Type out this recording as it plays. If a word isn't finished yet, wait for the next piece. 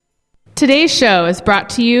Today's show is brought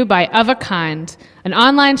to you by Of a Kind, an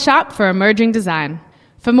online shop for emerging design.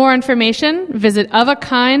 For more information, visit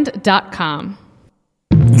ofakind.com.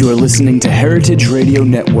 You're listening to Heritage Radio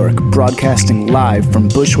Network, broadcasting live from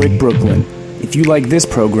Bushwick, Brooklyn. If you like this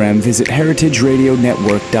program, visit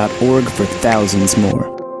heritageradionetwork.org for thousands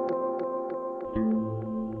more.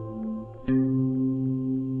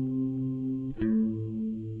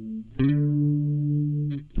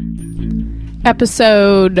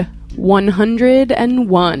 Episode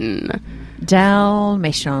 101.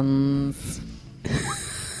 Dalmatians.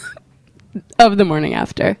 Of the morning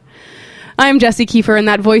after. I'm Jesse Kiefer, and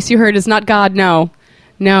that voice you heard is not God, no.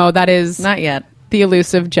 No, that is... Not yet. The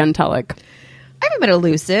elusive Jen Tulloch. I'm a bit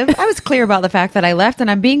elusive. I was clear about the fact that I left, and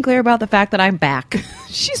I'm being clear about the fact that I'm back.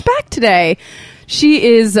 She's back today. She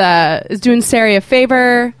is doing Sari a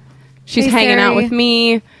favor. She's hanging out with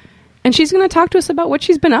me. And she's going to talk to us about what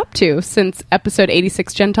she's been up to since episode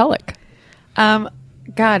 86, Jen Tulloch.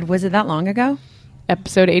 God, was it that long ago?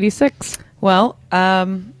 Episode 86. Well,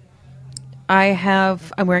 I'm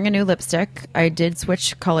wearing a new lipstick. I did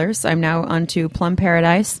switch colors. I'm now onto Plum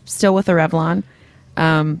Paradise, still with the Revlon.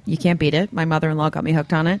 You can't beat it. My mother-in-law got me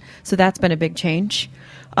hooked on it. So that's been a big change.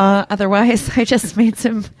 Otherwise, I just made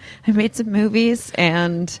some movies,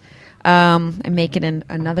 and I'm making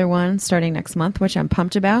another one starting next month, which I'm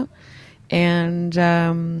pumped about. And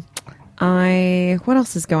what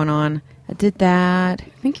else is going on? I did that. I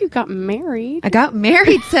think you got married. I got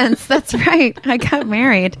married since. That's right. I got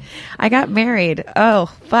married. Oh,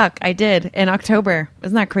 fuck. I did in October.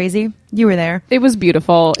 Isn't that crazy? You were there. It was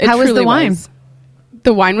beautiful. How was the wine?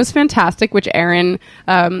 The wine was fantastic, which Erin,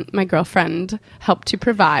 my girlfriend, helped to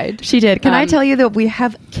provide. She did. Can I tell you that we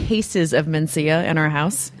have cases of Mencia in our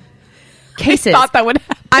house? Cases. I thought that would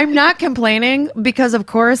happen. I'm not complaining because, of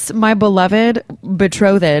course, my beloved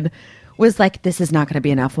betrothed was like, this is not going to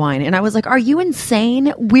be enough wine. And I was like, are you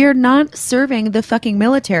insane? We're not serving the fucking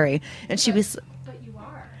military. And she was... But you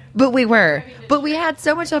are. But we were. But we had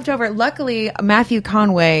so much left over. Luckily, Matthew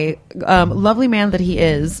Conway, lovely man that he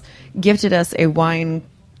is, gifted us a wine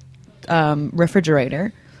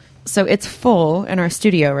refrigerator. So it's full in our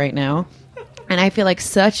studio right now. And I feel like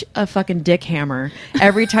such a fucking dick hammer.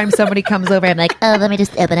 Every time somebody comes over, I'm like, oh, let me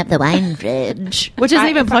just open up the wine fridge. Which isn't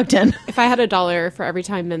even plugged in. If I had $1 for every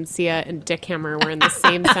time Mencia and Dick Hammer were in the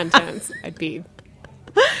same sentence, I'd be...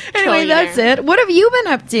 Anyway, that's it. What have you been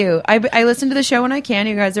up to? I listen to the show when I can.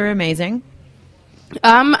 You guys are amazing.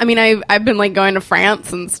 I mean, I've been like going to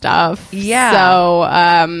France and stuff.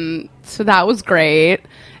 Yeah. So that was great.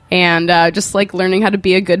 And just like learning how to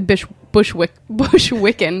be a good Bushwiccan.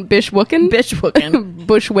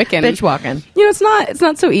 You know, it's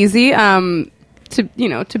not so easy to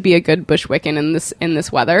be a good Bushwiccan in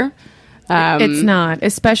this weather. It's not,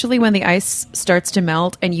 especially when the ice starts to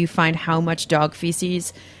melt and you find how much dog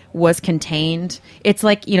feces was contained. It's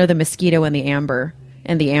like, the mosquito and the amber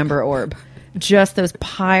orb. Just those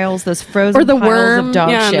piles, those frozen or the piles worm, of dog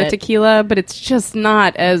shit. And the tequila, but it's just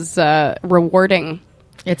not as rewarding.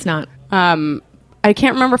 It's not. I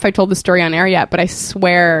can't remember if I told the story on air yet, but I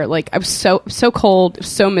swear, like, I was so cold,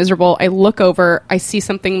 so miserable. I look over, I see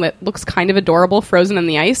something that looks kind of adorable frozen in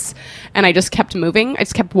the ice, and I just kept moving. I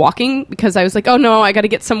just kept walking because I was like, oh no, I got to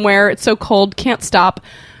get somewhere. It's so cold, can't stop.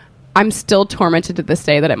 I'm still tormented to this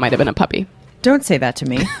day that it might have been a puppy. Don't say that to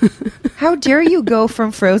me. How dare you go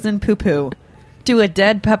from frozen poo-poo to a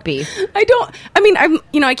dead puppy?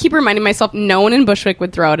 I keep reminding myself no one in Bushwick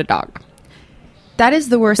would throw out a dog. That is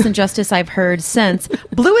the worst injustice I've heard since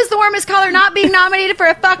Blue is the Warmest Color not being nominated for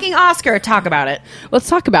a fucking Oscar. Talk about it. Let's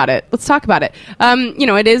talk about it.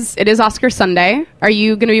 It is Oscar Sunday. Are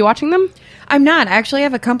you going to be watching them? I'm not. I actually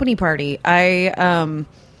have a company party.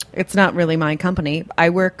 It's not really my company.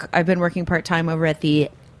 I've been working part-time over at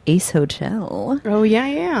the Ace Hotel. Oh,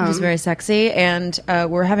 yeah. Which is very sexy. And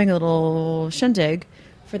we're having a little shindig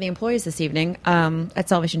for the employees this evening at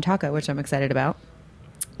Salvation Taco, which I'm excited about.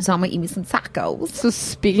 So I'm going to eat me some tacos. So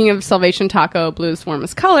speaking of Salvation Taco, Blue's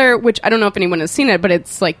Warmest Color, which I don't know if anyone has seen it, but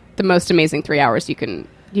it's like the most amazing 3 hours you can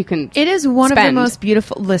It is one of the most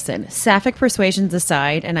beautiful... Listen, sapphic persuasions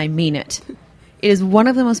aside, and I mean it. It is one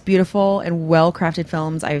of the most beautiful and well-crafted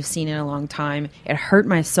films I've seen in a long time. It hurt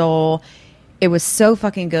my soul. It was so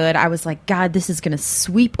fucking good. I was like, God, this is going to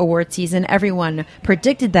sweep award season. Everyone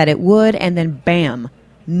predicted that it would, and then bam,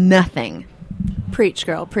 nothing. Preach,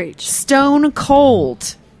 girl, preach. Stone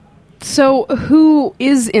cold. So who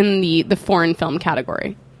is in the foreign film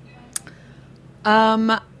category?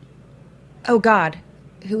 Oh God.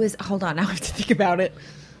 Who is... Hold on, I have to think about it.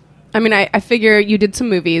 I mean, I figure you did some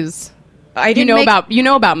movies. You know about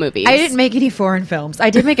movies. I didn't make any foreign films. I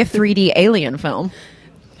did make a 3D alien film.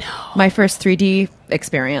 My first 3D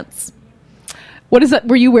experience. What is that?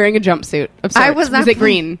 Were you wearing a jumpsuit of sorts? Was it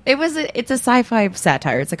green? It's a sci-fi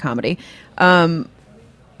satire. It's a comedy.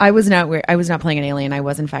 I was not playing an alien. I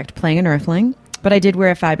was in fact playing an Earthling, but I did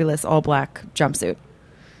wear a fabulous all black jumpsuit.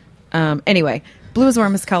 Anyway, blue is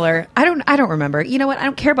warmest color. I don't remember. You know what? I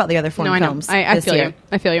don't care about the other foreign films. I feel you.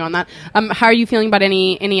 I feel you on that. How are you feeling about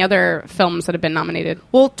any other films that have been nominated?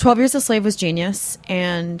 Well, 12 Years a Slave was genius,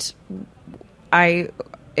 and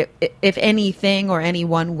if anything or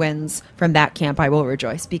anyone wins from that camp, I will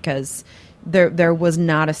rejoice, because there was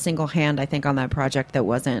not a single hand, I think, on that project that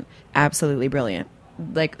wasn't absolutely brilliant.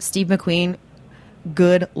 Like Steve McQueen,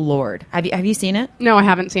 good Lord. Have you seen it? No, I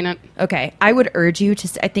haven't seen it. Okay. I would urge you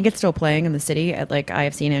to, I think it's still playing in the city at I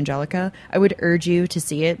have seen Angelica. I would urge you to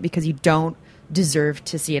see it, because you don't deserve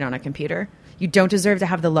to see it on a computer. You don't deserve to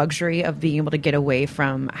have the luxury of being able to get away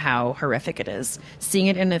from how horrific it is. Seeing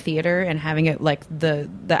it in a theater and having it the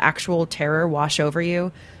actual terror wash over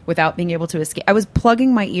you without being able to escape. I was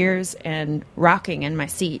plugging my ears and rocking in my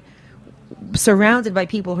seat, surrounded by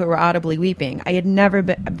people who were audibly weeping. I had never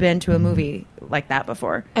been to a movie like that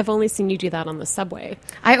before. I've only seen you do that on the subway.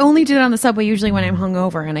 I only do it on the subway usually when I'm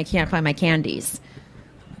hungover and I can't find my candies,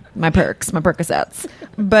 my perks, my Percocets.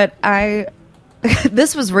 But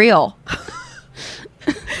this was real.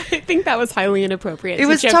 I think that was highly inappropriate. It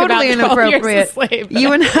was totally inappropriate.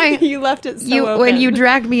 You and I, you left it so open. When you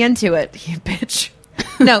dragged me into it, you bitch.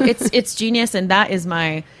 No, it's genius, and that is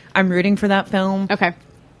I'm rooting for that film. Okay.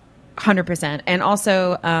 100%. And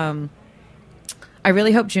also, I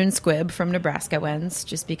really hope June Squibb from Nebraska wins,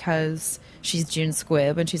 just because she's June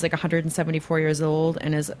Squibb and she's 174 years old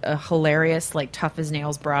and is a hilarious, tough as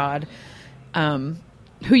nails broad. Who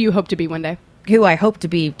you hope to be one day? Who I hope to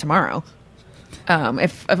be tomorrow.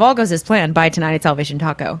 If all goes as planned, by tonight at Salvation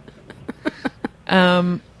Taco.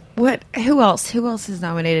 Who else is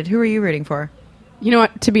nominated? Who are you rooting for? You know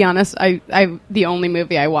what? To be honest, I the only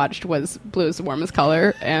movie I watched was Blue is the Warmest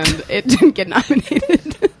Color, and it didn't get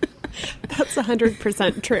nominated. That's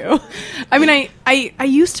 100% true. I mean, I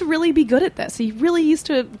used to really be good at this. I really used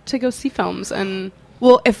to go see films, and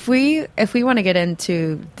well, if we want to get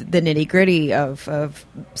into the nitty gritty of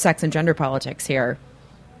sex and gender politics here,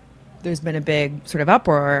 there's been a big sort of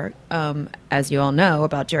uproar, as you all know,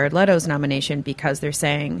 about Jared Leto's nomination, because they're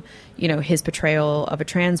saying, his portrayal of a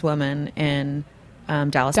trans woman in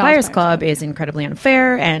Dallas Buyers Club is incredibly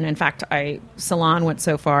unfair. And in fact, Salon went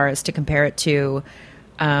so far as to compare it to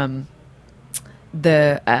the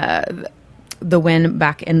win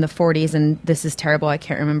back in the 40s. And this is terrible. I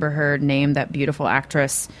can't remember her name, that beautiful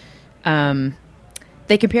actress.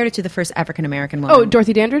 They compared it to the first African-American woman. Oh,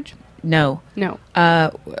 Dorothy Dandridge? No.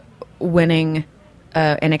 Winning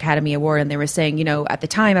an Academy Award, and they were saying, at the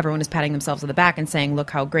time everyone was patting themselves on the back and saying, look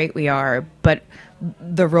how great we are, but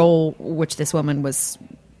the role which this woman was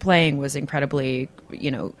playing was incredibly,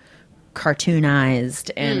 cartoonized,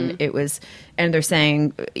 and it was, and they're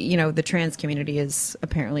saying, the trans community is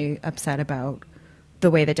apparently upset about the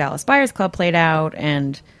way the Dallas Buyers Club played out,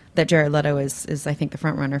 and that Jared Leto is I think the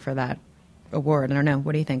front runner for that award. I don't know.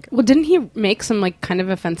 What do you think? Well, didn't he make some kind of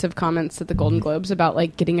offensive comments at the Golden Globes about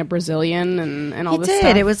getting a Brazilian and all this stuff? He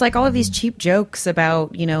did. It was all of these cheap jokes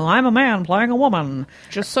about, I'm a man playing a woman.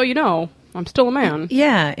 Just so you know, I'm still a man.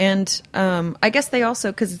 Yeah, and I guess they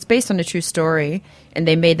also, because it's based on a true story, and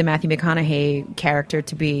they made the Matthew McConaughey character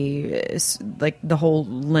to be the whole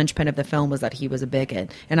linchpin of the film was that he was a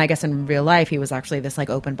bigot, and I guess in real life he was actually this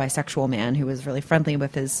open bisexual man who was really friendly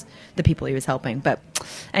with the people he was helping. But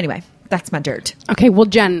anyway, that's my dirt. Okay, well,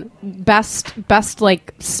 Jen, best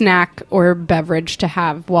snack or beverage to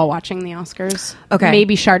have while watching the Oscars. Okay,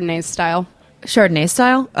 maybe Chardonnay style. Chardonnay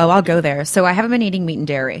style? Oh, I'll go there. So I haven't been eating meat and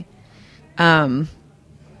dairy. And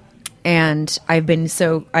I've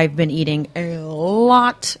been eating a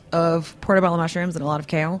lot of portobello mushrooms and a lot of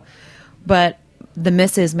kale, but the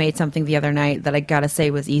missus made something the other night that I gotta say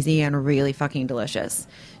was easy and really fucking delicious.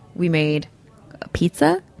 We made a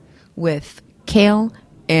pizza with kale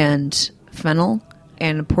and fennel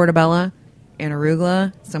and portobello and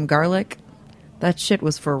arugula, some garlic. That shit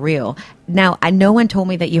was for real. Now, no one told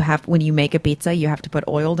me that when you make a pizza, you have to put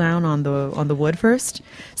oil down on the wood first.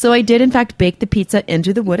 So I did, in fact, bake the pizza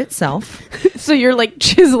into the wood itself. So you're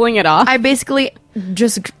chiseling it off? I basically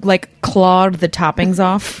just clawed the toppings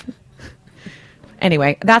off.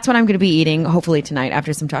 Anyway, that's what I'm going to be eating, hopefully tonight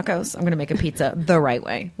after some tacos. I'm going to make a pizza the right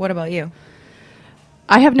way. What about you?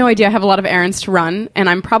 I have no idea. I have a lot of errands to run, and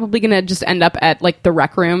I'm probably going to just end up at like the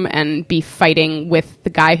rec room and be fighting with the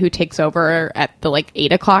guy who takes over at the like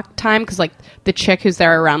 8 o'clock time, because like the chick who's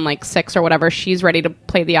there around like 6 or whatever, she's ready to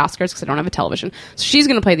play the Oscars because I don't have a television. So she's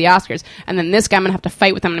going to play the Oscars, and then this guy, I'm going to have to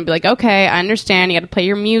fight with him and be like, okay, I understand you got to play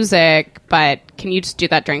your music, but can you just do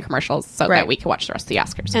that during commercials so that we can watch the rest of the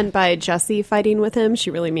Oscars? And by Jesse fighting with him, she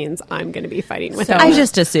really means I'm going to be fighting with him. I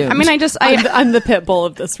just assumed. I mean, I'm the pit bull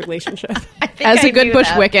of this relationship. As a good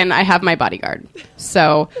Bushwiccan, I have my bodyguard.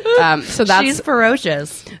 So that's she's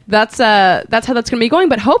ferocious. That's how that's going to be going.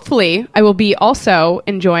 But hopefully, I will be also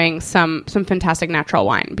enjoying some fantastic natural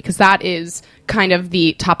wine, because that is kind of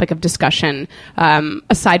the topic of discussion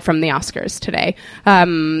aside from the Oscars today.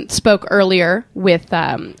 Spoke earlier with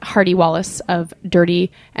Hardy Wallace of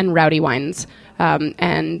Dirty and Rowdy Wines,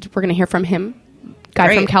 and we're going to hear from him.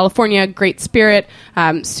 Guy from California, great spirit,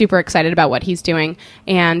 super excited about what he's doing,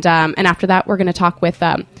 and after that, we're going to talk with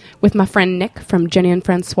my friend Nick from Jenny and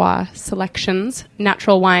Francois Selections,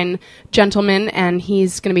 natural wine gentleman, and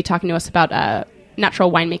he's going to be talking to us about Natural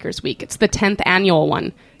Winemakers Week. It's the 10th annual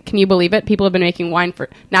one. Can you believe it? People have been making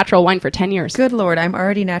natural wine for 10 years. Good Lord, I'm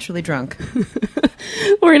already naturally drunk.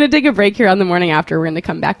 We're going to take a break here on The Morning After. We're going to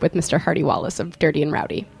come back with Mr. Hardy Wallace of Dirty and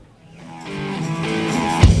Rowdy.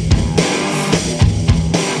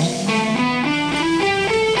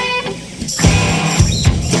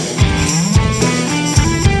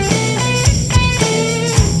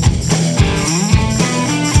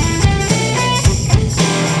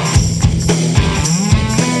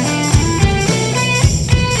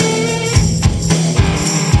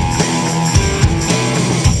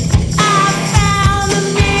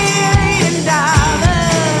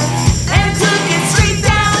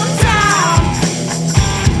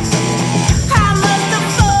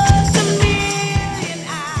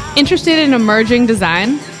 Interested in emerging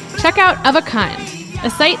design? Check out Of a Kind, a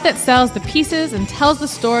site that sells the pieces and tells the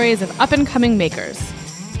stories of up-and-coming makers.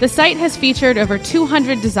 The site has featured over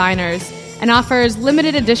 200 designers and offers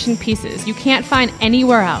limited edition pieces you can't find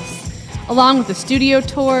anywhere else, along with the studio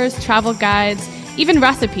tours, travel guides, even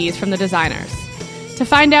recipes from the designers. To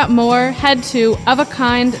find out more, head to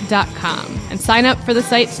ofakind.com and sign up for the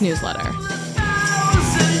site's newsletter.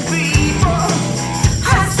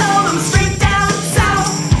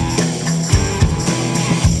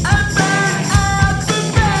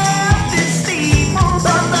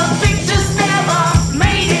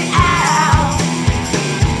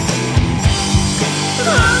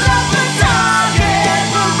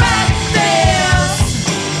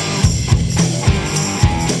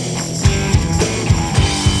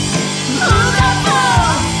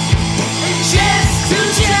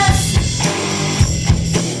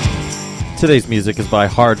 Today's music is by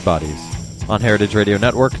Hard Bodies on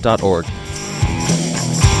heritageradionetwork.org.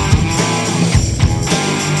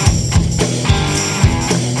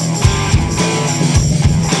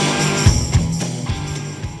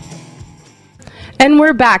 And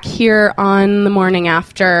we're back here on The Morning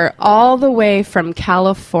After, all the way from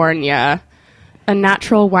California, a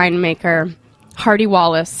natural winemaker, Hardy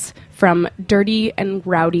Wallace from Dirty and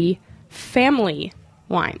Rowdy Family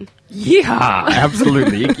Wine. Yeah,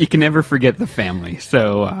 absolutely. You can never forget the family.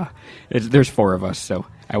 So there's 4 of us, so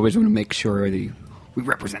I always want to make sure we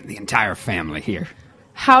represent the entire family here.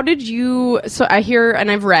 How did you? So I hear and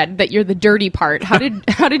I've read that you're the dirty part. How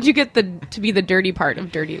did you get to be the dirty part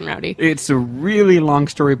of Dirty and Rowdy? It's a really long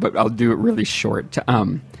story, but I'll do it really short.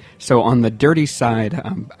 So on the dirty side,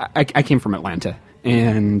 I came from Atlanta,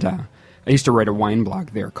 and I used to write a wine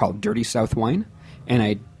blog there called Dirty South Wine, and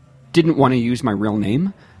I didn't want to use my real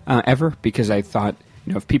name ever, because I thought,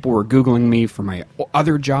 if people were Googling me for my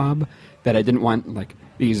other job, that I didn't want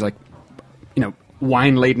these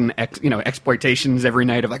wine-laden exploitations every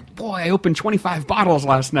night of boy, I opened 25 bottles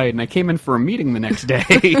last night and I came in for a meeting the next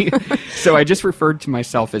day. So I just referred to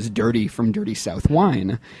myself as Dirty from Dirty South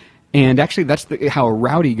Wine. And actually that's how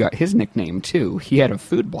Rowdy got his nickname too. He had a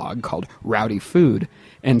food blog called Rowdy Food,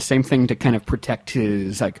 and same thing to kind of protect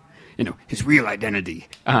his his real identity.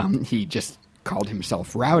 He just called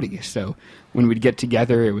himself Rowdy. So when we'd get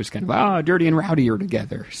together, it was kind of, Dirty and Rowdy are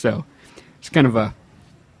together. So it's kind of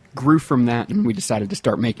grew from that, and we decided to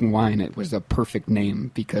start making wine. It was a perfect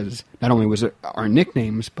name because not only was it our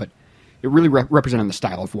nicknames, but it really represented the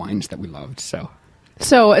style of wines that we loved. So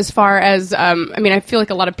as far as, I feel like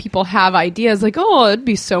a lot of people have ideas it'd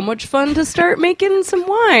be so much fun to start making some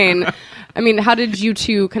wine. How did you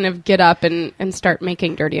two kind of get up and start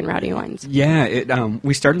making Dirty and Rowdy wines? Yeah,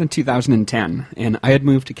 we started in 2010, and I had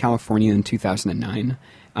moved to California in 2009.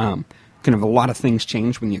 Kind of a lot of things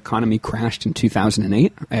changed when the economy crashed in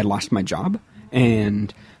 2008. I had lost my job,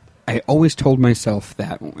 and I always told myself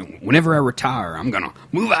that whenever I retire, I'm going to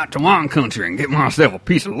move out to wine country and get myself a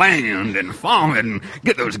piece of land and farm it and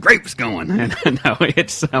get those grapes going. And no,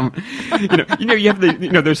 it's, you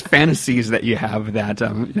have those fantasies that you have that,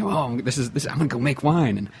 this, I'm going to go make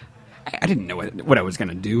wine. And I didn't know what I was going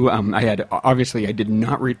to do. I did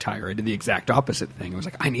not retire. I did the exact opposite thing. I was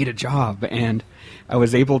like, I need a job. And I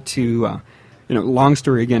was able to, long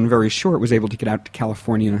story again, very short, was able to get out to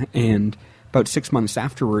California. And about 6 months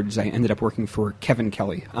afterwards, I ended up working for Kevin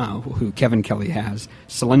Kelly, who Kevin Kelly has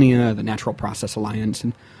Selenia, the Natural Process Alliance,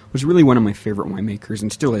 and was really one of my favorite winemakers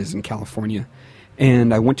and still is in California.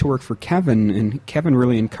 And I went to work for Kevin, and Kevin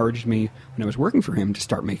really encouraged me when I was working for him to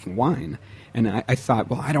start making wine. And I thought,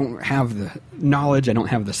 well, I don't have the knowledge, I don't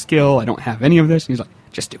have the skill, I don't have any of this. And he's like,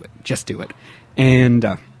 just do it. And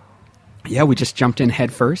we just jumped in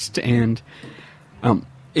head first, and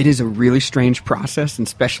it is a really strange process, and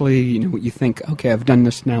especially, you think, okay, I've done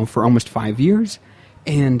this now for almost 5 years,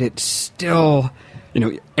 and it's still,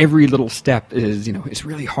 every little step is, is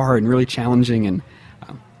really hard and really challenging, and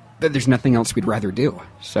there's nothing else we'd rather do.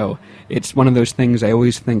 So it's one of those things I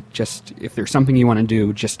always think, just if there's something you want to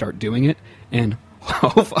do, just start doing it, and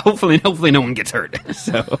hopefully no one gets hurt.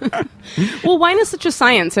 So, well, wine is such a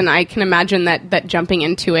science, and I can imagine that jumping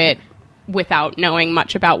into it without knowing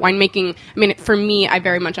much about winemaking, I mean, for me, I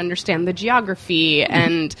very much understand the geography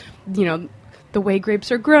and, the way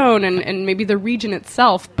grapes are grown and maybe the region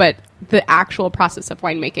itself, but the actual process of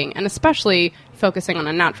winemaking, and especially focusing on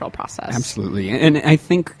a natural process. Absolutely. And I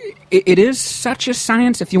think it is such a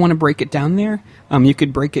science if you want to break it down there. You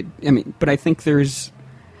could break it, but I think there's,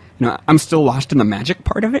 I'm still lost in the magic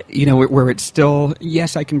part of it, where it's still,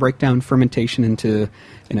 yes, I can break down fermentation into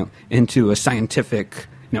a scientific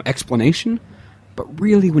explanation, but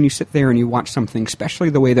really when you sit there and you watch something, especially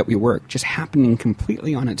the way that we work, just happening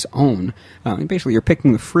completely on its own, basically you're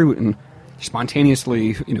picking the fruit and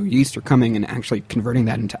spontaneously, yeast are coming and actually converting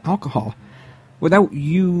that into alcohol without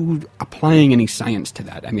you applying any science to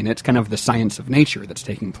that. I mean, it's kind of the science of nature that's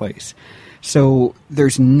taking place. So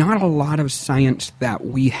there's not a lot of science that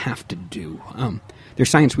we have to do. There's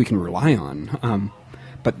science we can rely on,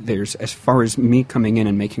 but there's, as far as me coming in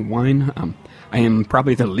and making wine, I am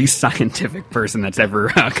probably the least scientific person that's ever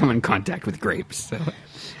come in contact with grapes. So.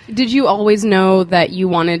 Did you always know that you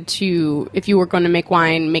wanted to, if you were going to make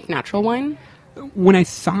wine, make natural wine? When I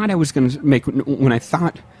thought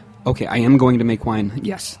okay, I am going to make wine,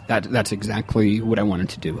 yes, that's exactly what I wanted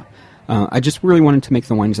to do. I just really wanted to make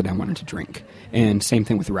the wines that I wanted to drink. And same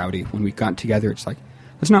thing with Rowdy. When we got together, it's like,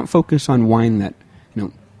 let's not focus on wine that,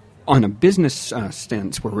 on a business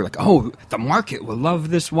stance where we're like, oh, the market will love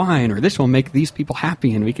this wine, or this will make these people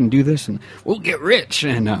happy, and we can do this, and we'll get rich,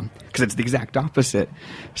 and because it's the exact opposite.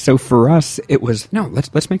 So for us, it was, no,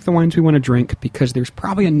 let's make the wines we want to drink, because there's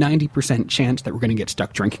probably a 90% chance that we're going to get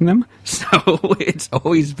stuck drinking them. So it's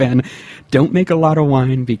always been, don't make a lot of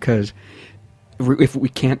wine, because if we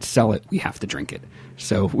can't sell it, we have to drink it.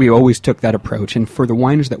 So we always took that approach, and for the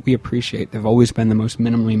wines that we appreciate, they've always been the most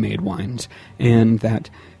minimally made wines, and that,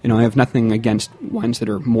 I have nothing against wines that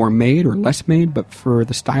are more made or less made, but for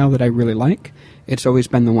the style that I really like, it's always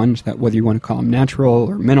been the ones that, whether you want to call them natural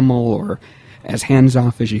or minimal or as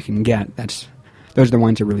hands-off as you can get, those are the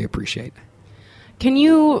wines I really appreciate. Can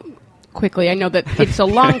you quickly, I know that it's a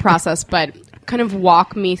long process, but kind of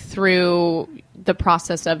walk me through the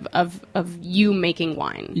process of you making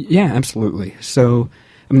wine? Yeah, absolutely. So,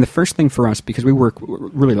 the first thing for us, because we work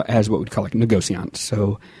really as what we'd call like negociants,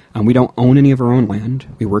 so we don't own any of our own land.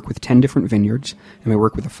 We work with 10 different vineyards, and we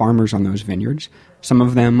work with the farmers on those vineyards. Some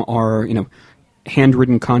of them are,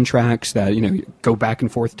 handwritten contracts that, go back and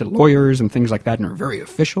forth to lawyers and things like that and are very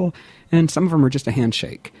official, and some of them are just a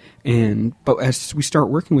handshake. But as we start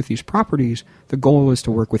working with these properties, the goal is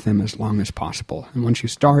to work with them as long as possible. And once you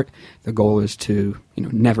start, the goal is to,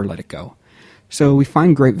 never let it go. So we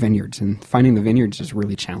find great vineyards, and finding the vineyards is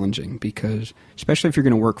really challenging because, especially if you're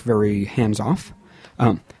going to work very hands-off,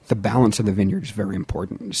 the balance of the vineyard is very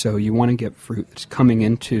important. So you want to get fruit that's coming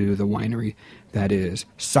into the winery that is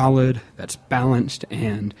solid, that's balanced,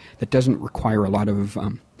 and that doesn't require a lot of,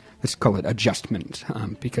 let's call it adjustment,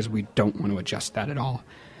 because we don't want to adjust that at all.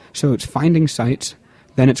 So it's finding sites,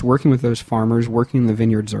 then it's working with those farmers, working in the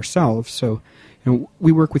vineyards ourselves. So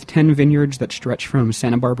we work with 10 vineyards that stretch from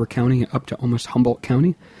Santa Barbara County up to almost Humboldt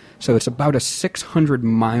County. So it's about a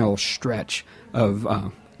 600-mile stretch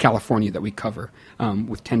of California that we cover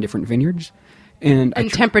with 10 different vineyards. And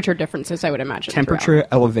temperature differences, I would imagine. Temperature, throughout.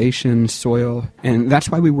 elevation, soil. And that's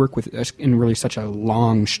why we work with in really such a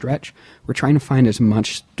long stretch. We're trying to find as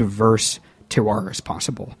much diverse terroir as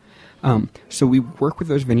possible. So we work with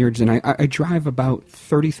those vineyards, and I drive about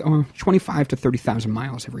 25 to 30,000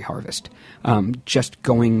 miles every harvest, just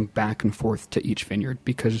going back and forth to each vineyard,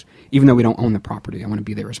 because even though we don't own the property, I want to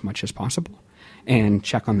be there as much as possible and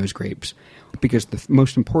check on those grapes. Because the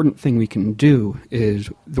most important thing we can do is,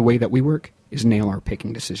 the way that we work, is nail our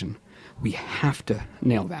picking decision. We have to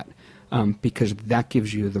nail that, because that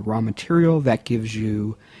gives you the raw material, that gives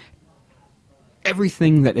you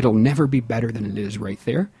everything that it'll never be better than it is right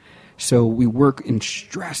there. So we work and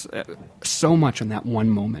stress so much on that one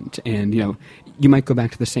moment. And, you might go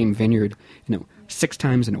back to the same vineyard, 6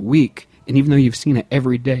 times in a week. And even though you've seen it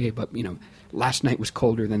every day, but, last night was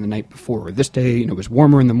colder than the night before, or this day, was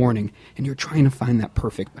warmer in the morning. And you're trying to find that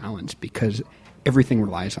perfect balance, because everything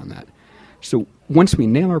relies on that. So once we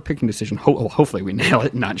nail our picking decision, hopefully we nail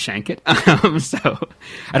it and not shank it. So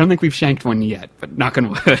I don't think we've shanked one yet, but knock on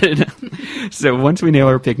wood. So once we nail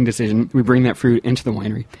our picking decision, we bring that fruit into the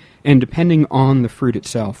winery. And depending on the fruit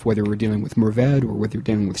itself, whether we're dealing with Mourvèdre or whether we're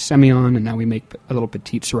dealing with Semillon, and now we make a little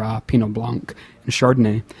Petit Syrah, Pinot Blanc, and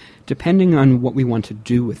Chardonnay, depending on what we want to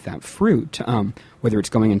do with that fruit, whether it's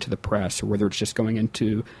going into the press or whether it's just going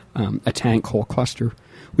into a tank whole cluster,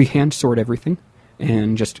 we hand sort everything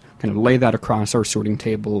and just kind of lay that across our sorting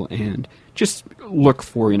table and just look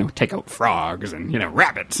for, take out frogs and,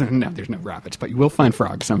 rabbits. And no, there's no rabbits, but you will find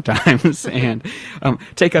frogs sometimes. And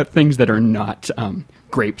take out things that are not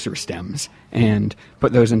grapes or stems and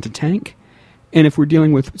put those into tank. And if we're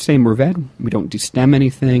dealing with, say, Mourvèdre, we don't destem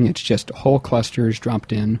anything. It's just whole clusters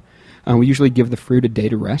dropped in. We usually give the fruit a day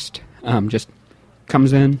to rest. Just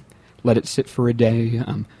comes in, let it sit for a day,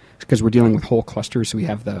 because we're dealing with whole clusters, so we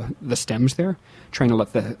have the stems there, trying to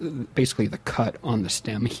let basically the cut on the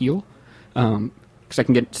stem heal. Because I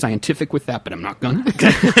can get scientific with that, but I'm not gonna.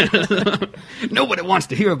 Nobody wants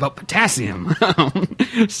to hear about potassium.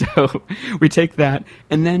 So we take that,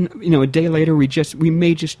 and then a day later we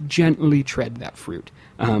may just gently tread that fruit.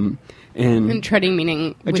 And treading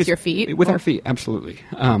meaning with your feet? With our feet, absolutely.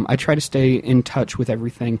 I try to stay in touch with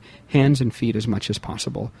everything, hands and feet, as much as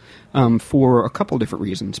possible, for a couple different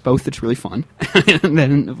reasons. Both, it's really fun, and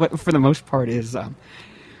then for the most part is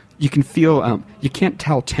you can feel, you can't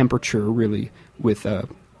tell temperature really with a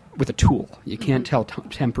tool. You can't tell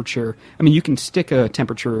temperature. I mean, you can stick a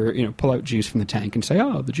temperature, pull out juice from the tank and say,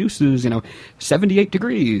 oh, the juice is, 78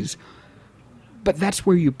 degrees. But that's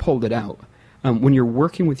where you pulled it out. When you're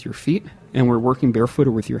working with your feet and we're working barefoot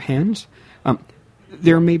or with your hands,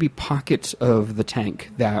 there may be pockets of the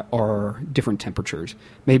tank that are different temperatures.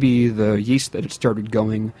 Maybe the yeast that it started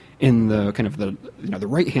going in the kind of the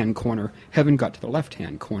right-hand corner haven't got to the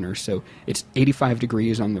left-hand corner. So it's 85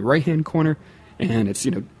 degrees on the right-hand corner and it's,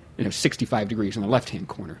 65 degrees on the left-hand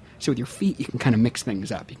corner. So with your feet, you can kind of mix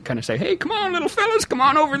things up. You can kind of say, hey, come on, little fellas, come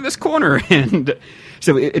on over in this corner. And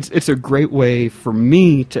so it's a great way for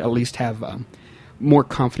me to at least have more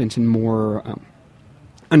confidence and more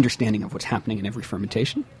understanding of what's happening in every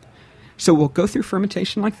fermentation. So we'll go through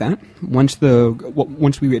fermentation like that. Once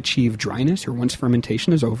we achieve dryness, or once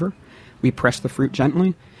fermentation is over, we press the fruit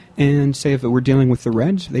gently. And say if we're dealing with the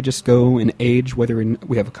reds, they just go and age,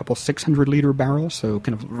 we have a couple 600-liter barrels, so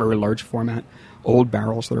kind of very large format, old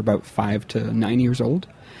barrels that are about 5 to 9 years old.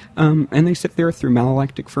 And they sit there through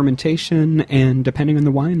malolactic fermentation, and depending on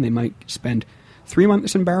the wine, they might spend 3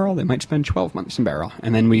 months in barrel, they might spend 12 months in barrel,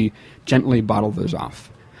 and then we gently bottle those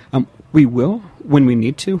off. We will, when we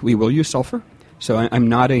need to, we will use sulfur. So I'm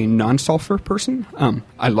not a non-sulfur person.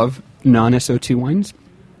 I love non-SO2 wines,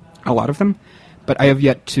 a lot of them. But I have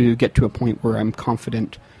yet to get to a point where I'm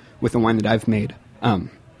confident with the wine that I've made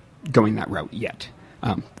going that route yet.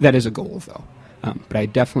 That is a goal, though. But I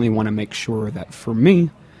definitely want to make sure that for me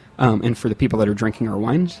and for the people that are drinking our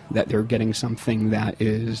wines, that they're getting something that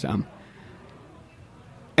is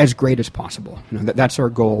as great as possible. That's our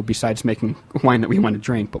goal, besides making wine that we want to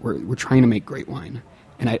drink, but we're trying to make great wine.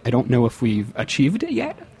 And I don't know if we've achieved it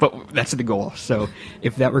yet, but that's the goal. So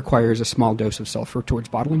if that requires a small dose of sulfur towards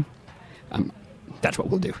bottling, that's what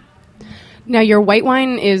we'll do. Now, your white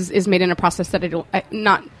wine is made in a process that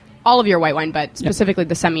not all of your white wine, but specifically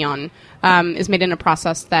the Semillon, is made in a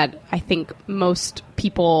process that I think most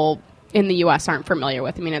people in the U.S. aren't familiar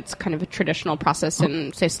with. I mean, it's kind of a traditional process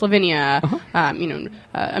in, say, Slovenia,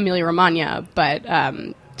 Emilia-Romagna, but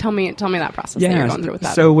tell me that process that you're going through with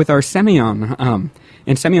that. So with our Semillon,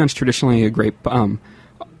 and Semillon's traditionally a grape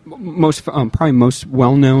probably most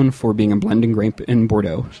well known for being a blending grape in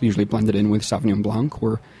Bordeaux. It's usually blended in with Sauvignon Blanc,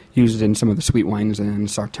 or used in some of the sweet wines in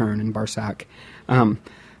Sauternes and Barsac.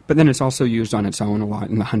 But then it's also used on its own a lot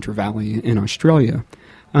in the Hunter Valley in Australia.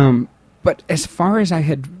 But as far as I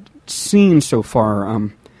had seen so far,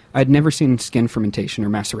 I'd never seen skin fermentation or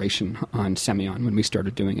maceration on Semillon when we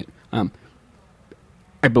started doing it.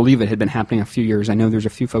 I believe it had been happening a few years. I know there's a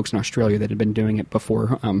few folks in Australia that had been doing it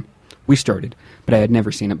before we started, but I had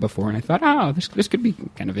never seen it before, and I thought, this could be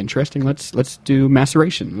kind of interesting. Let's do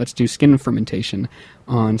maceration. Let's do skin fermentation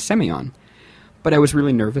on Semillon. But I was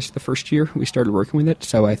really nervous the first year we started working with it,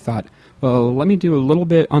 so I thought, well, let me do a little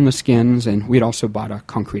bit on the skins, and we'd also bought a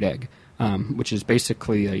concrete egg, which is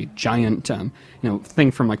basically a giant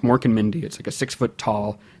thing from like Mork and Mindy. It's like a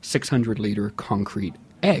 6-foot-tall, 600-liter concrete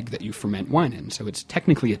egg that you ferment wine in. So it's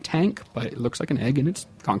technically a tank, but it looks like an egg and it's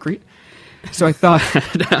concrete. So I thought,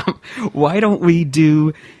 why don't we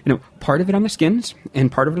do part of it on the skins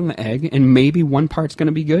and part of it on the egg, and maybe one part's going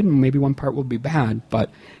to be good and maybe one part will be bad, but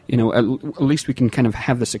at least we can kind of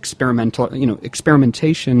have this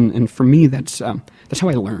experimentation. And for me, that's how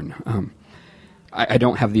I learn. I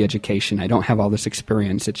don't have the education. I don't have all this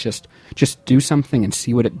experience. It's just do something and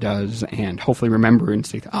see what it does, and hopefully remember and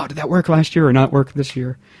say, did that work last year or not work this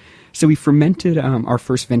year? So we fermented our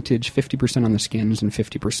first vintage 50% on the skins and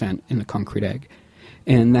 50% in the concrete egg.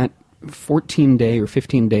 And that 14-day or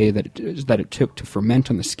 15-day that it took to ferment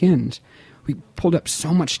on the skins, we pulled up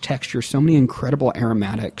so much texture, so many incredible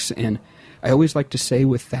aromatics. And I always like to say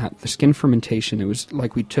with that, the skin fermentation, it was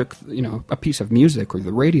like we took, a piece of music or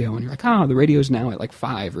the radio, and you're like, the radio's now at like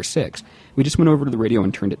 5 or 6. We just went over to the radio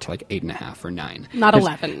and turned it to like 8.5 or 9. Not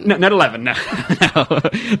 11. No, not 11. No, no.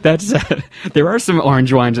 That's there are some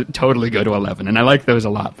orange wines that totally go to 11, and I like those a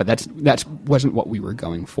lot. But that wasn't what we were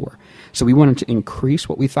going for. So we wanted to increase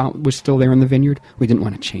what we thought was still there in the vineyard. We didn't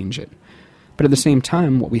want to change it. But at the same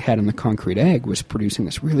time, what we had in the concrete egg was producing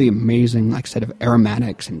this really amazing set of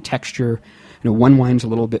aromatics and texture. One wine's a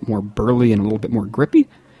little bit more burly and a little bit more grippy,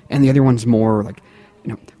 and the other one's more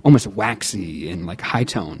almost waxy and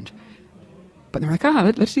high-toned. But they're like,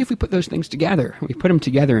 let's see if we put those things together. We put them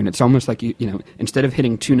together, and it's almost like, instead of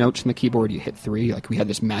hitting 2 notes on the keyboard, you hit 3. We had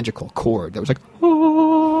this magical chord that was like,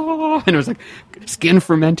 oh, and it was like skin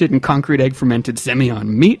fermented and concrete egg fermented Semillon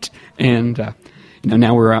meat. And,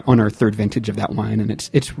 now we're on our 3rd vintage of that wine, and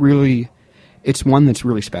it's one that's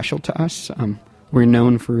really special to us. We're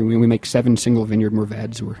known for, we make 7 single vineyard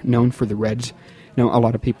Mourvèdres. We're known for the reds. A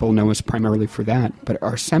lot of people know us primarily for that. But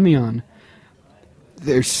our Semillon,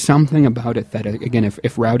 there's something about it that, again,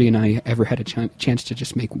 if Rowdy and I ever had a chance to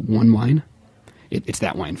just make one wine, it's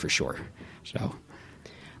that wine for sure. So,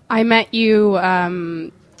 I met you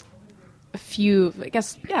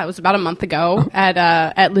it was about a month ago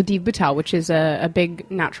at Le Dive Bouteille, which is a big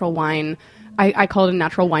natural wine. I call it a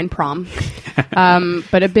natural wine prom,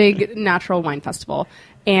 but a big natural wine festival.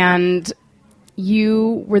 And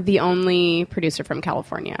you were the only producer from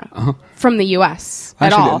California, from the U.S.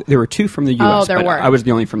 Actually, at all. There were 2 from the U.S., there were. I was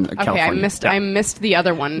the only from California. I missed the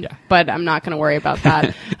other one, but I'm not going to worry about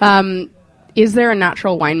that. Is there a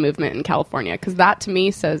natural wine movement in California? Because that to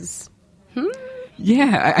me says,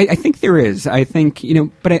 Yeah, I think there is. I think,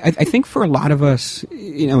 but I think for a lot of us,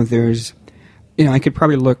 there's, I could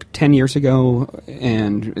probably look 10 years ago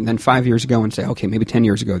and then 5 years ago and say, okay, maybe 10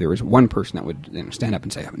 years ago there was one person that would stand up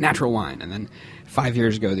and say, natural wine. And then 5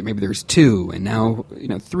 years ago, maybe there's 2. And now,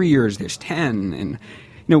 3 years, there's 10. And,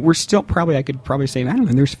 we're still I could probably say, I don't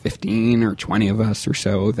know, there's 15 or 20 of us or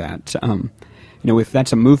so that, if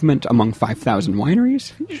that's a movement among 5,000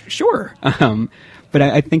 wineries, sure. But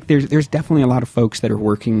I think there's definitely a lot of folks that are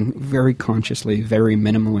working very consciously, very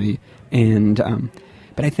minimally, and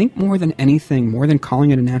but I think more than anything, more than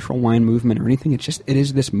calling it a natural wine movement or anything, it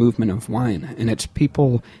is this movement of wine, and it's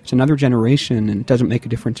people. It's another generation, and it doesn't make a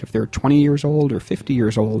difference if they're 20 years old or 50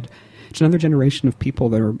 years old. It's another generation of people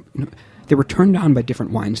that are they were turned on by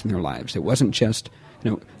different wines in their lives. It wasn't just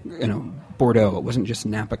Bordeaux. It wasn't just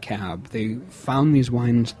Napa Cab. They found these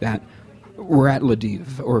wines that were at Le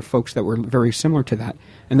Dive, or folks that were very similar to that,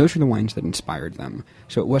 and those are the wines that inspired them.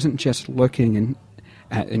 So it wasn't just looking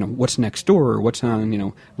at what's next door, or what's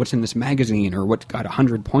on what's in this magazine, or what got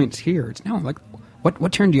 100 points here. It's now like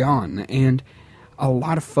what turned you on, and a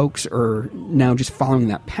lot of folks are now just following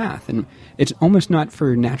that path, and it's almost not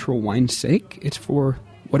for natural wine's sake. It's for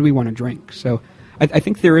what do we want to drink. So I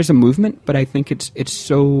think there is a movement, but I think it's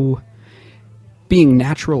so being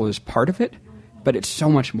natural is part of it. But it's so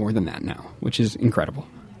much more than that now, which is incredible.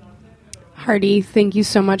 Hardy, thank you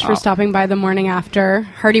so much for stopping by the morning after.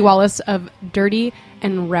 Hardy Wallace of Dirty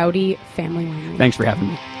and Rowdy Family Winery. Thanks for having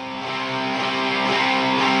me.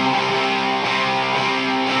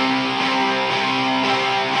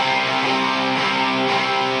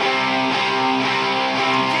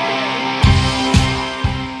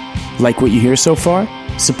 Like what you hear so far?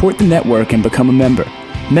 Support the network and become a member.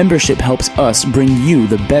 Membership helps us bring you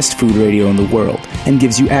the best food radio in the world and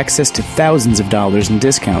gives you access to thousands of dollars in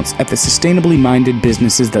discounts at the sustainably minded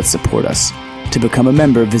businesses that support us. To become a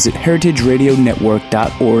member, visit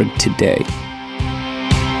heritageradionetwork.org today.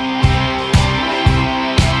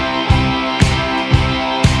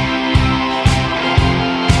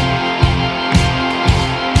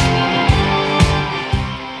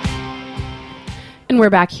 And we're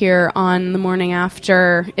back here on the morning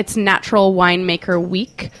after. It's Natural Winemaker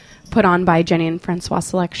Week, put on by Jenny and Francois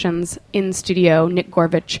Selections. In studio, Nick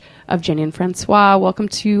Gorvich of Jenny and Francois. Welcome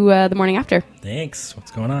to the morning after. Thanks.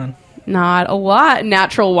 What's going on? Not a lot.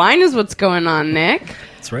 Natural wine is what's going on, Nick.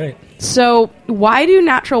 That's right. So why do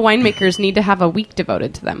natural winemakers need to have a week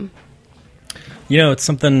devoted to them? You know, it's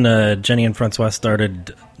something Jenny and Francois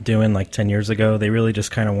started doing like 10 years ago. They really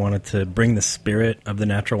just kind of wanted to bring the spirit of the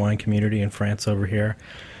natural wine community in France over here.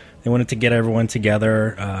 They wanted to get everyone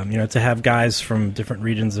together, to have guys from different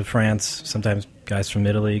regions of France, sometimes guys from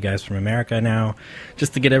Italy, guys from America now,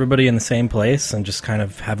 just to get everybody in the same place and just kind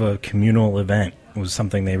of have a communal event was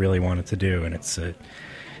something they really wanted to do. And it's a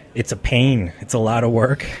pain. It's a lot of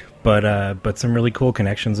work, but some really cool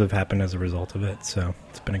connections have happened as a result of it. So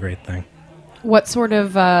it's been a great thing. What sort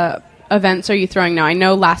of events are you throwing now? I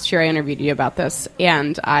know last year I interviewed you about this,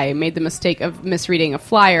 and I made the mistake of misreading a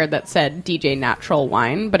flyer that said DJ Natural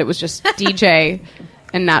Wine, but it was just DJ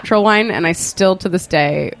and Natural Wine, and I still, to this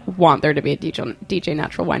day, want there to be a DJ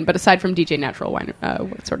Natural Wine. But aside from DJ Natural Wine,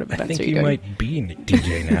 what sort of events are you doing? I think you might be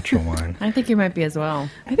DJ Natural Wine. I think you might be as well.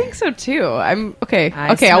 I think so, too. I'm okay.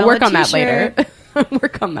 I Okay, I'll smell work a on that t-shirt. later.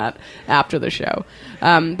 Work on that after the show.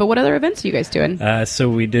 But what other events are you guys doing? So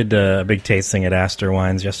we did a big tasting at Astor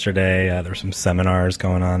Wines yesterday. There were some seminars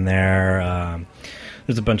going on there.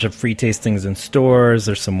 There's a bunch of free tastings in stores.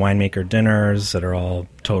 There's some winemaker dinners that are all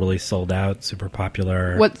totally sold out, super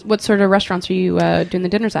popular. What sort of restaurants are you doing the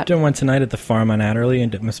dinners at? Doing one tonight at the Farm on Adderley in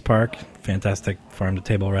Ditmas Park. Fantastic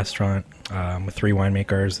farm-to-table restaurant with 3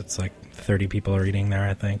 winemakers. It's like 30 people are eating there,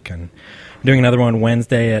 I think. And I'm doing another one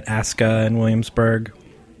Wednesday at Aska in Williamsburg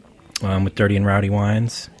with Dirty and Rowdy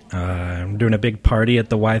Wines. I'm doing a big party at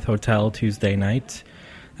the Wythe Hotel Tuesday night.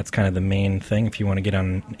 That's kind of the main thing. If you want to get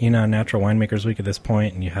in on Natural Winemakers Week at this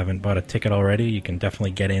point and you haven't bought a ticket already, you can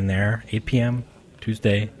definitely get in there. 8 p.m.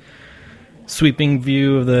 Tuesday. Sweeping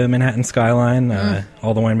view of the Manhattan skyline.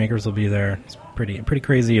 All the winemakers will be there. It's a pretty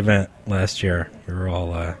crazy event last year. We were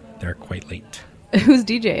all there quite late. Who's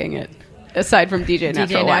DJing it? Aside from DJ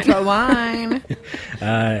Natural Wine.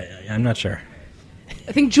 I'm not sure.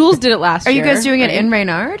 I think Jules did it last Are year. you guys doing it right? in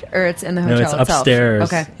Reynard, or it's in the hotel No, it's itself? upstairs.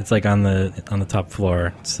 Okay. It's like on the top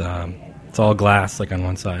floor. It's all glass, like on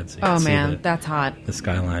one side. So you Oh can see man, that's hot. the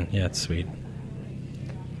skyline. Yeah, it's sweet.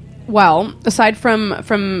 Well, aside from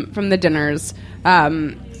the dinners,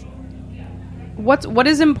 what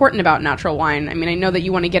is important about natural wine? I mean, I know that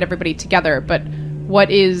you want to get everybody together, but what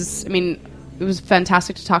is? I mean, it was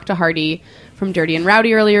fantastic to talk to Hardy from Dirty and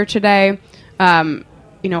Rowdy earlier today.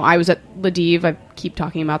 I was at Ladive. I keep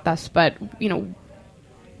talking about this, but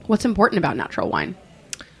what's important about natural wine?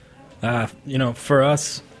 For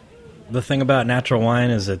us, the thing about natural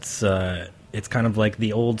wine is it's kind of like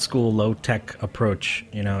the old school low tech approach.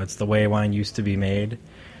 It's the way wine used to be made,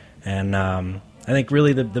 and I think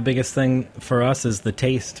really the biggest thing for us is the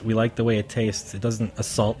taste. We like the way it tastes. It doesn't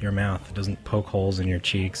assault your mouth. It doesn't poke holes in your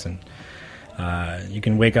cheeks, and you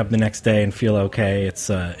can wake up the next day and feel okay.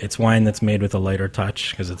 It's wine that's made with a lighter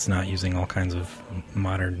touch because it's not using all kinds of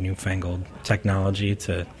modern newfangled technology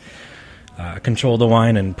to control the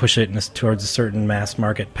wine and push it towards a certain mass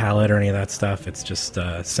market palate or any of that stuff. It's just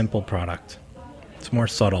a simple product. It's more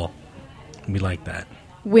subtle. We like that.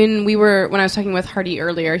 When I was talking with Hardy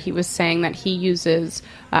earlier, he was saying that he uses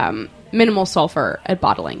minimal sulfur at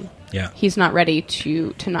bottling. Yeah. He's not ready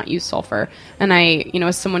to not use sulfur. And I,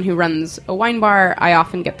 as someone who runs a wine bar, I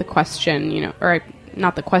often get the question,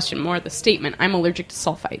 not the question, more the statement, I'm allergic to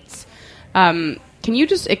sulfites. Can you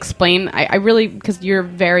just explain, I really, because you're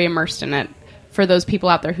very immersed in it, for those people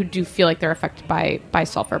out there who do feel like they're affected by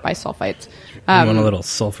sulfur, by sulfites. You want a little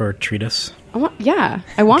sulfur treatise? I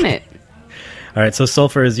want it. All right, so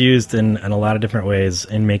sulfur is used in a lot of different ways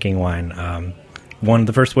in making wine.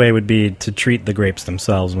 The first way would be to treat the grapes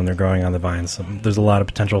themselves when they're growing on the vines. There's a lot of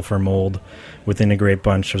potential for mold within a grape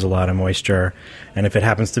bunch. There's a lot of moisture. And if it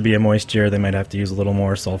happens to be a moisture, they might have to use a little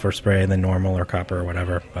more sulfur spray than normal or copper or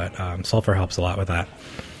whatever. But sulfur helps a lot with that.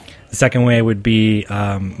 The second way would be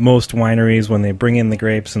most wineries, when they bring in the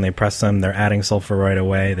grapes and they press them, they're adding sulfur right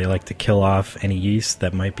away. They like to kill off any yeast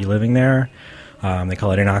that might be living there. They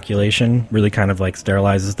call it inoculation. Really kind of like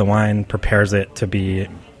sterilizes the wine, prepares it to be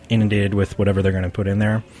inundated with whatever they're going to put in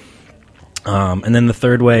there. And then the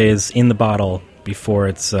third way is in the bottle before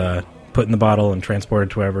it's put in the bottle and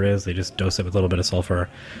transported to wherever it is. They just dose it with a little bit of sulfur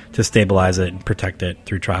to stabilize it and protect it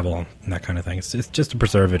through travel and that kind of thing. It's just a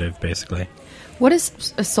preservative, basically. What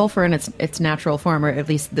does sulfur in its natural form, or at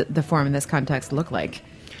least the form in this context, look like?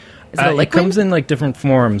 Is it a liquid? It comes in like different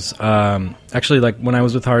forms. Actually, like when I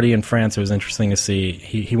was with Hardy in France, it was interesting to see.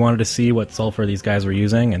 He wanted to see what sulfur these guys were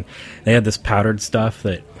using, and they had this powdered stuff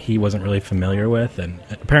that he wasn't really familiar with. And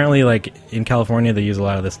apparently, like in California, they use a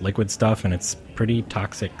lot of this liquid stuff, and it's pretty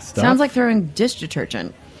toxic stuff. Sounds like throwing dish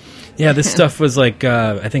detergent. Yeah, this stuff was like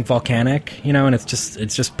I think volcanic, and it's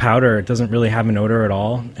just powder. It doesn't really have an odor at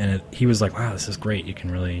all. And he was like, "Wow, this is great. You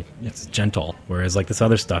can really, it's gentle." Whereas like this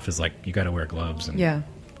other stuff is like you got to wear gloves and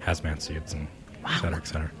hazmat suits and et cetera, et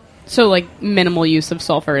cetera. So like minimal use of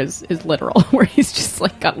sulfur is literal, where he's just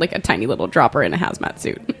like got like a tiny little dropper in a hazmat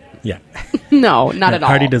suit. Yeah. No, not at all.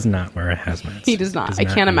 Hardy does not wear a hazmat suit. He does not. I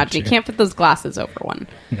can't imagine. He can't fit those glasses over one.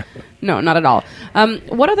 No, not at all.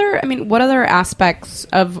 What other aspects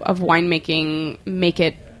of winemaking make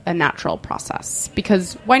it a natural process?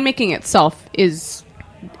 Because winemaking itself is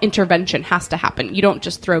intervention has to happen. You don't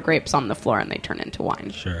just throw grapes on the floor and they turn into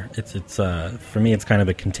wine. Sure. It's for me, it's kind of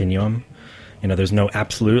a continuum. There's no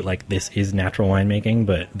absolute, like, this is natural winemaking,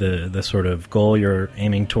 but the sort of goal you're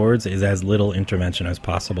aiming towards is as little intervention as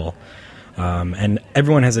possible. And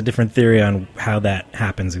everyone has a different theory on how that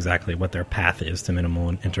happens exactly, what their path is to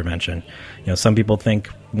minimal intervention. Some people think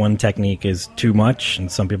one technique is too much,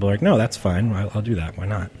 and some people are like, no, that's fine. I'll do that. Why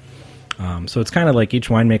not? So it's kind of like each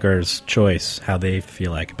winemaker's choice, how they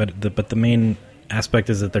feel like. But the main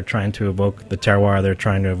aspect is that they're trying to evoke the terroir, they're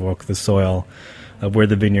trying to evoke the soil of where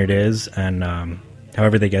the vineyard is, and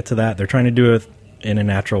however they get to that, they're trying to do it in a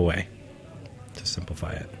natural way, to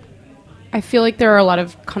simplify it. I feel like there are a lot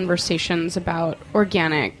of conversations about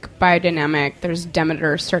organic, biodynamic, there's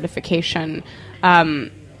Demeter certification.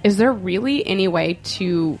 Is there really any way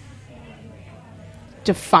to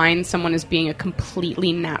define someone as being a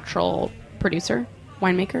completely natural producer,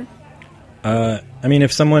 winemaker?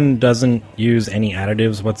 If someone doesn't use any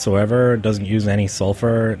additives whatsoever, doesn't use any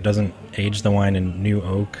sulfur, doesn't age the wine in new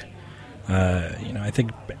oak, I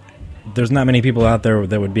think there's not many people out there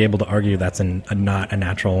that would be able to argue that's not a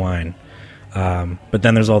natural wine. But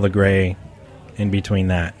then there's all the gray in between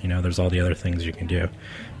that. There's all the other things you can do.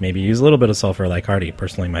 Maybe use a little bit of sulfur like Hardy.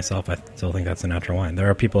 Personally, myself, I still think that's a natural wine. There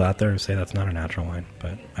are people out there who say that's not a natural wine,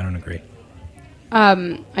 but I don't agree.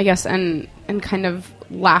 I guess, and kind of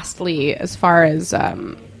lastly, as far as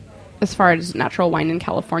natural wine in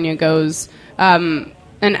California goes, and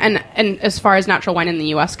as far as natural wine in the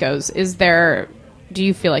U.S. goes, do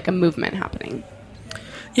you feel like a movement happening?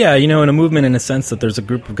 Yeah, in a movement in a sense that there's a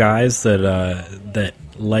group of guys that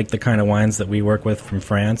like the kind of wines that we work with from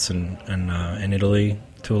France and Italy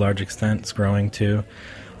to a large extent. It's growing too.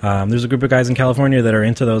 There's a group of guys in California that are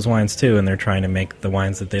into those wines too, and they're trying to make the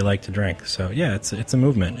wines that they like to drink. So yeah, it's a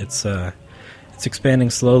movement. It's expanding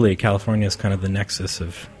slowly. California is kind of the nexus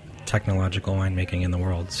of technological winemaking in the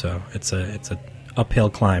world. So it's a uphill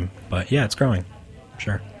climb, but yeah, it's growing.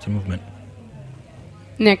 Sure, it's a movement.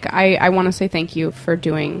 Nick, I want to say thank you for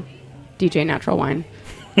doing DJ Natural Wine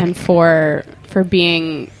and for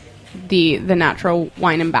being the natural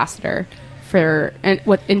wine ambassador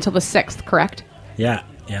until the 6th, correct? Yeah,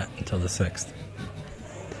 until the 6th.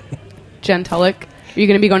 Jen Tulloch, are you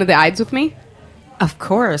going to be going to the Ides with me? Of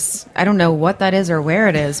course. I don't know what that is or where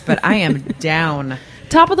it is, but I am down.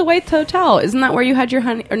 Top of the Waits Hotel. Isn't that where you had your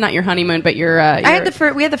or not your honeymoon, but your we had the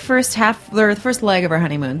first the first leg of our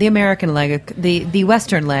honeymoon, the American leg, the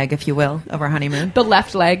Western leg, if you will, of our honeymoon. The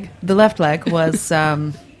left leg. The left leg was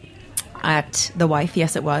at The Wife.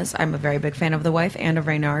 Yes, it was. I'm a very big fan of The Wife and of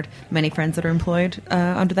Reynard. Many friends that are employed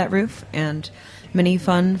under that roof, and many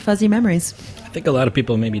fun, fuzzy memories. I think a lot of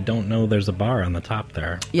people maybe don't know there's a bar on the top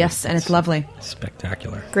there. Yes, and it's lovely.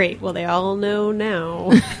 Spectacular. Great. Well, they all know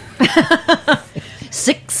now.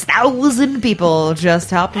 6,000 people just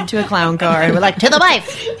hopped into a clown car and were like, to The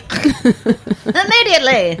Wife!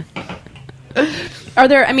 Immediately! Are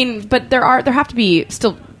there, but there have to be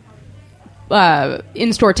still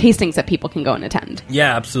in-store tastings that people can go and attend.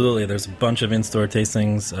 Yeah, absolutely. There's a bunch of in-store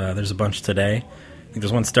tastings. There's a bunch today. I think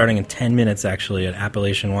there's one starting in 10 minutes, actually, at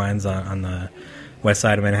Appalachian Wines on the west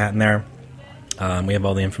side of Manhattan there. We have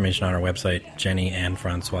all the information on our website,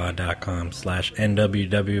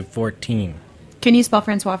 jennyandfrancois.com/NWW14. Can you spell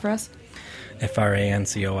Francois for us?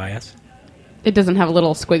 Francois. It doesn't have a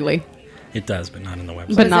little squiggly. It does, but not on the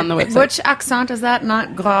website. But not on the website. Which accent is that?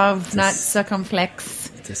 Not grave, not circumflex.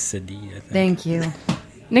 It's a cedi, I think. Thank you.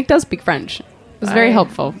 Nick does speak French. It was very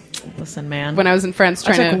helpful. Listen, man. when I was in France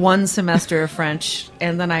I trying took to one semester of French,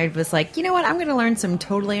 and then I was like, you know what? I'm going to learn some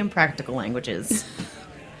totally impractical languages.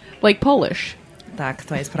 like Polish. Tak,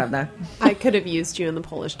 to jest prawda. I could have used you in the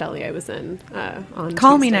Polish deli I was in on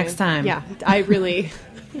Call me Tuesday. next time. Yeah, I really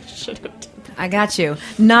should have done that. I got you.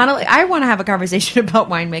 Not only, I want to have a conversation about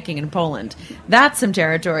winemaking in Poland. That's some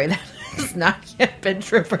territory that has not yet been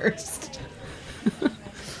traversed.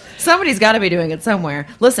 Somebody's got to be doing it somewhere.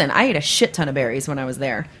 Listen, I ate a shit ton of berries when I was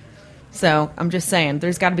there. So I'm just saying,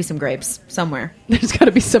 there's got to be some grapes somewhere. There's got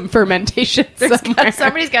to be some fermentation somewhere.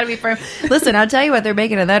 Somebody's got to be firm. Listen, I'll tell you what they're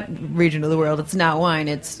making in that region of the world. It's not wine.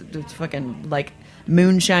 It's fucking like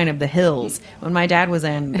moonshine of the hills. When my dad was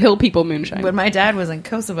in Hill people moonshine. when my dad was in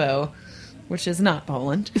Kosovo, which is not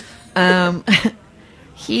Poland,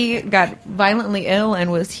 he got violently ill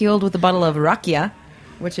and was healed with a bottle of rakia,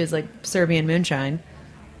 which is like Serbian moonshine.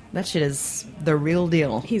 That shit is the real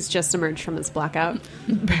deal. He's just emerged from his blackout.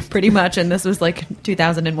 Pretty much, and this was like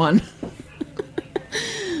 2001.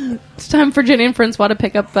 It's time for Jenny and Francois to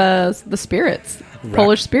pick up the spirits.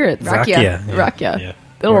 Polish spirits. Rakia. Rakia. Yeah.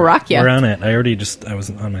 Little Rakia. We're on it. I was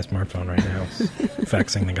on my smartphone right now. I was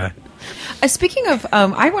faxing the guy. Speaking of,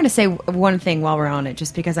 I want to say one thing while we're on it,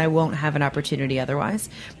 just because I won't have an opportunity otherwise.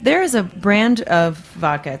 There is a brand of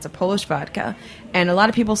vodka. It's a Polish vodka, and a lot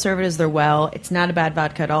of people serve it as their well. It's not a bad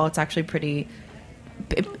vodka at all. It's actually pretty...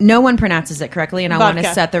 No one pronounces it correctly, and I want to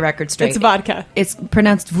Vodka. set the record straight. It's vodka. It's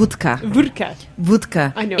pronounced vodka. Vodka.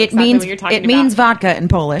 Vodka. I know it exactly means, what you're talking It means about. vodka in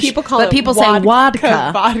Polish. People call but it people say vodka.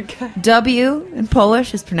 Vodka. W in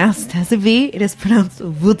Polish is pronounced as a V. It is pronounced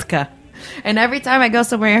vodka. And every time I go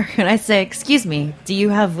somewhere and I say, "Excuse me, do you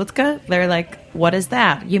have vodka?" They're like, "What is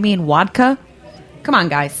that? You mean vodka?" Come on,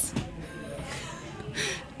 guys.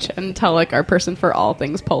 Jen Tulloch, our person for all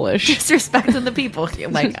things Polish. Disrespecting the people.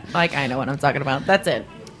 Like I know what I'm talking about. That's it.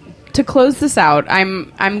 To close this out,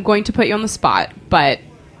 I'm going to put you on the spot, but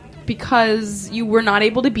because you were not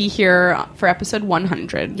able to be here for episode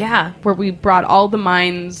 100, Yeah. where we brought all the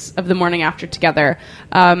minds of the morning after together,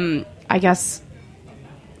 I guess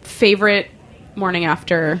favorite morning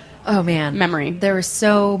after Oh man, memory. There were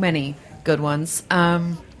so many good ones.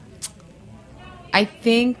 I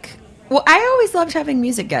think. Well, I always loved having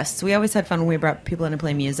music guests. We always had fun when we brought people in to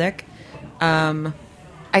play music.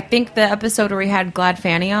 I think the episode where we had Glad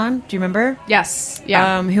Fanny on. Do you remember? Yes,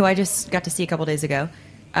 yeah. Who I just got to see a couple days ago.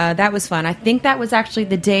 That was fun. I think that was actually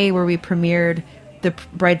the day where we premiered the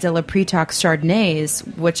Bridezilla Pre-Talk Chardonnays,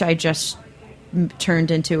 which I just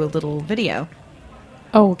turned into a little video.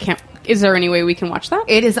 Oh, is there any way we can watch that?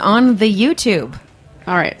 It is on the YouTube.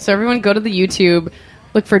 All right, so everyone go to the YouTube,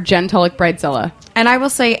 look for Jen Tulloch Bridezilla. And I will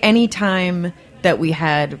say any time that we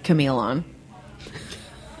had Camille on.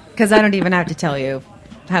 Because I don't even have to tell you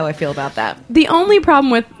how I feel about that. The only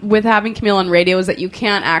problem with having Camille on radio is that you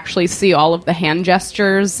can't actually see all of the hand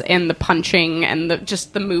gestures and the punching and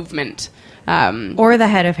just the movement. Or the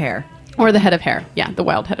head of hair. Or the head of hair. Yeah, the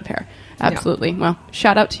wild head of hair. Absolutely. Well,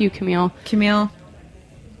 shout out to you, Camille. Camille,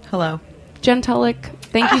 hello. Jen Tulloch,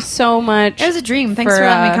 thank you so much. It was a dream. Thanks for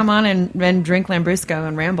letting me come on and drink Lambrusco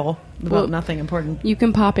and ramble about nothing important. You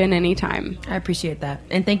can pop in anytime. I appreciate that.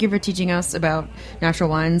 And thank you for teaching us about natural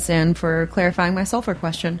wines and for clarifying my sulfur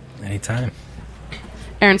question. Anytime.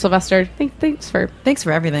 Aaron Sylvester, thanks for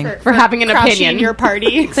everything. For having an crashing opinion. your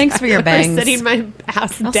party. Thanks for your For bangs. sitting my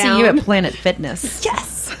ass I'll down. see you at Planet Fitness.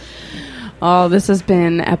 Yes. Oh, this has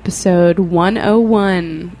been episode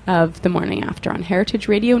 101 of The Morning After on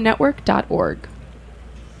heritageradionetwork.org.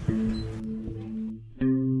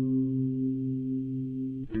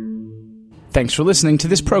 Thanks for listening to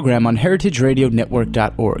this program on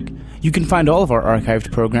heritageradionetwork.org. You can find all of our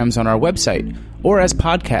archived programs on our website or as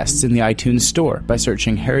podcasts in the iTunes Store by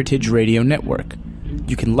searching Heritage Radio Network.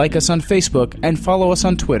 You can like us on Facebook and follow us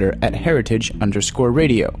on Twitter at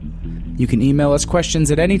heritage_radio. You can email us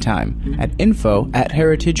questions at any time at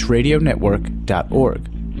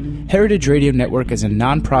info@heritageradionetwork.org. Heritage Radio Network is a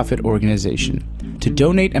non-profit organization. To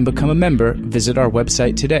donate and become a member, visit our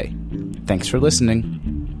website today. Thanks for listening.